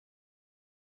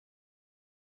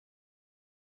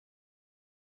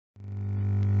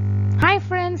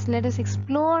friends, let us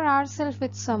explore ourselves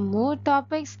with some more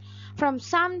topics from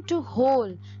sum to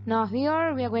whole. Now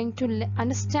here we are going to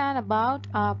understand about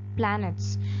our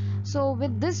planets. So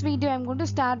with this video I'm going to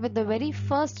start with the very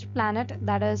first planet,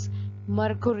 that is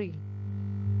Mercury.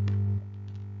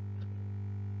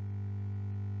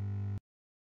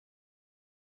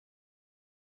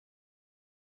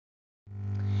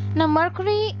 Now,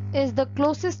 Mercury is the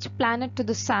closest planet to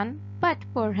the Sun, but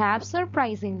perhaps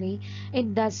surprisingly,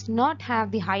 it does not have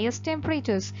the highest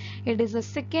temperatures. It is the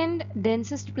second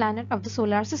densest planet of the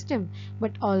solar system,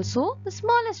 but also the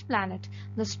smallest planet.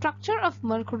 The structure of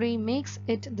Mercury makes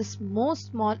it the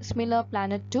most similar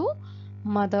planet to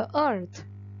Mother Earth.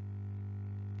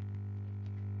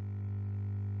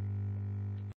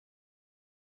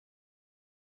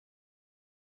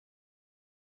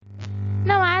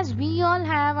 Now, as we all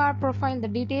have our profile, the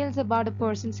details about a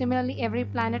person, similarly every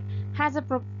planet has a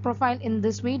profile in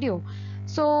this video.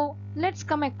 So let's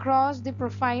come across the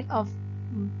profile of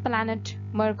planet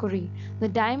Mercury. The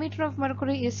diameter of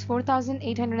Mercury is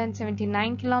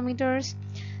 4,879 kilometers.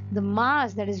 The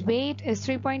mass, that is weight, is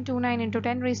 3.29 into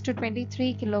 10 raised to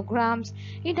 23 kilograms.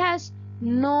 It has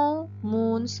no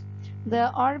moons.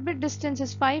 The orbit distance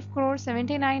is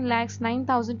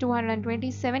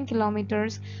 5,79,09,227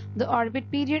 kilometers. The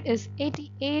orbit period is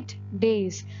 88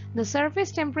 days. The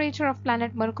surface temperature of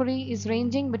planet Mercury is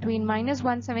ranging between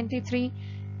 -173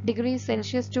 degrees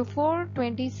Celsius to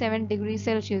 427 degrees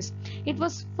Celsius. It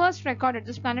was first recorded,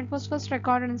 this planet was first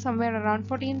recorded in somewhere around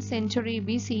 14th century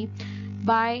BC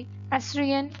by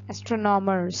Assyrian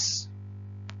astronomers.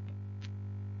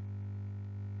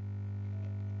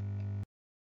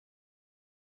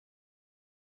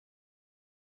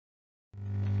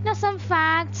 Now some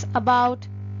facts about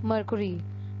Mercury.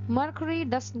 Mercury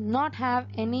does not have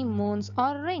any moons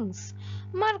or rings.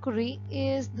 Mercury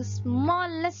is the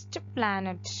smallest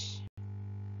planet.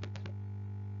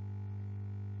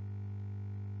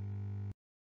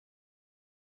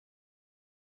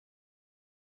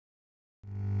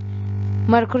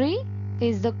 Mercury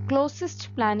is the closest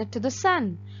planet to the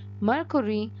Sun.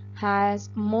 Mercury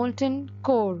has molten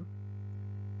core.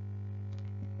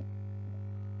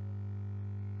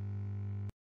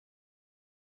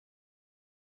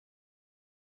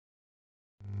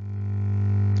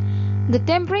 The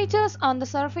temperatures on the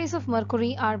surface of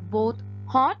Mercury are both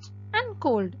hot and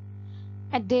cold.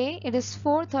 At day it is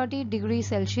 430 degrees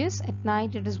Celsius, at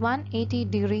night it is 180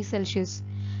 degrees Celsius.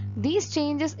 These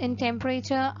changes in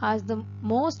temperature are the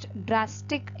most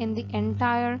drastic in the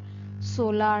entire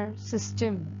solar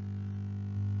system.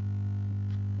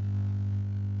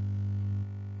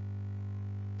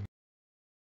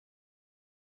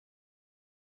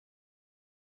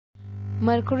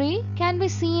 Mercury can be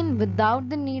seen without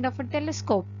the need of a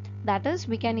telescope. That is,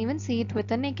 we can even see it with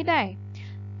the naked eye.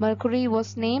 Mercury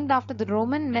was named after the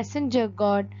Roman messenger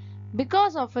god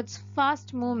because of its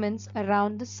fast movements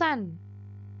around the Sun.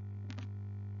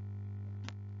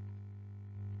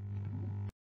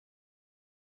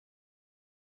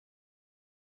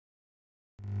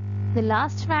 The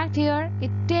last fact here,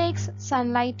 it takes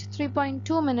sunlight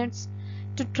 3.2 minutes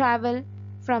to travel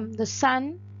from the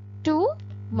Sun to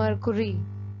Mercury.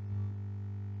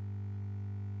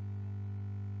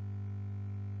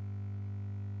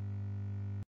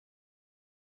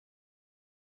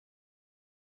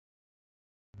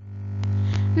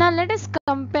 Now let us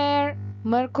compare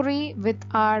Mercury with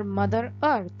our Mother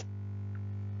Earth.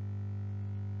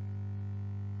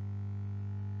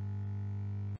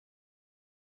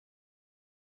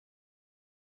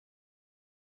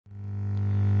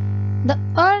 The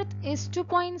Earth is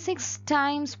 2.6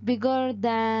 times bigger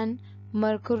than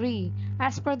Mercury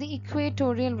as per the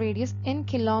equatorial radius in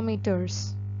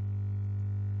kilometers.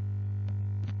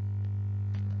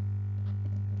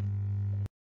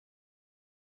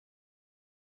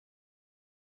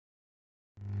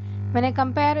 When I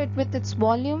compare it with its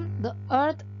volume,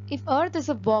 if Earth is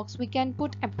a box, we can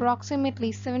put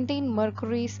approximately 17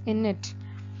 Mercuries in it.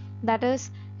 That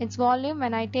is, its volume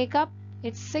when I take up,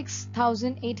 it's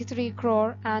 6,083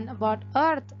 crore, and about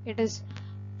Earth it is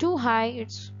too high,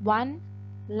 it's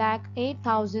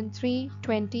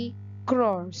 1,08,320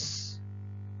 crores.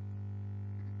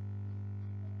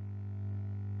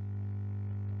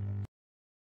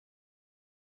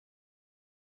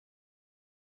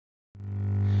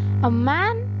 A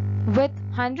man with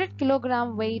 100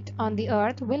 kilogram weight on the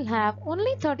Earth will have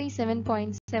only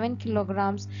 37.7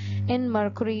 kilograms in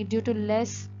Mercury due to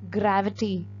less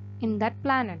gravity in that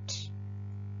planet.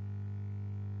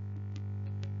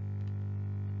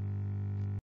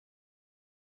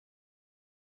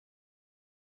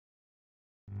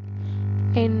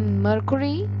 In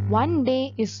Mercury, one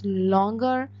day is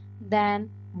longer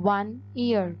than 1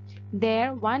 year.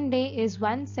 There, one day is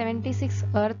 176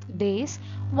 Earth days,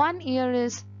 1 year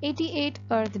is 88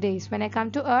 Earth days. When I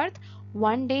come to Earth,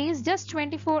 one day is just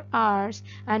 24 hours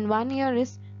and 1 year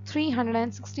is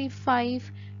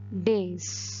 365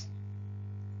 days.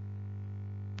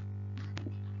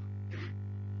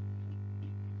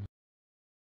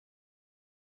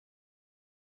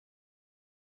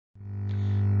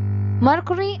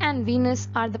 Mercury and Venus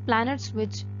are the planets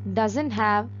which doesn't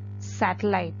have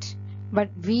satellite, but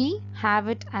we have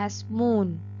it as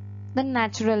moon, the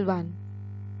natural one.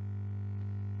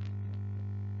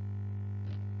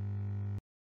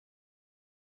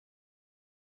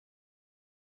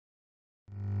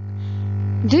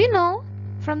 Do you know,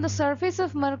 from the surface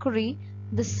of Mercury,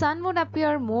 the sun would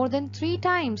appear more than 3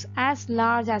 times as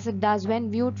large as it does when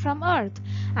viewed from Earth,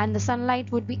 and the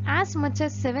sunlight would be as much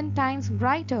as 7 times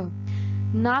brighter.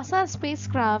 NASA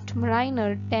spacecraft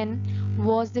Mariner 10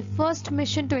 was the first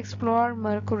mission to explore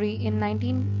Mercury in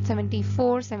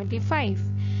 1974-75.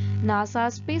 NASA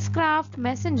spacecraft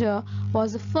Messenger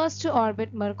was the first to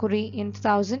orbit Mercury in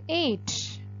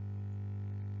 2008.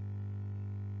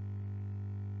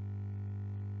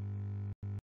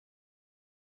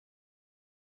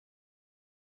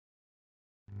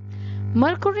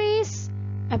 Mercury's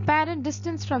apparent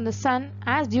distance from the Sun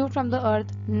as viewed from the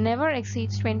Earth never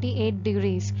exceeds 28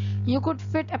 degrees. You could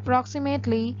fit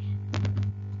approximately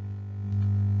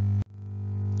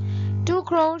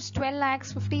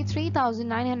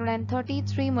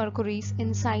 2,12,53,933 Mercuries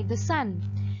inside the Sun.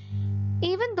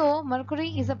 Even though Mercury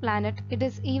is a planet, it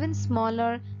is even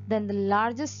smaller than the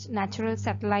largest natural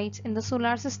satellites in the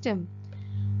solar system,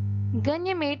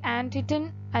 Ganymede and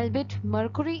Titan, albeit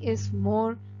Mercury is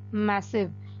more massive.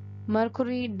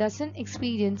 Mercury doesn't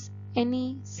experience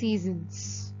any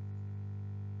seasons.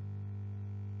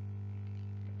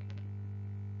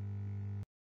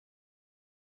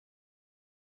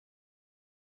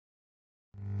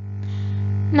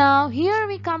 Now here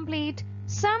we complete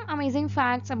some amazing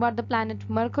facts about the planet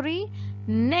Mercury.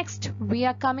 Next we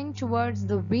are coming towards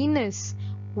the Venus.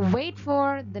 Wait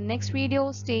for the next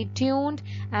video, stay tuned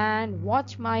and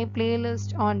watch my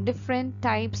playlist on different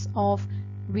types of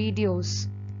videos.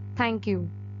 Thank you.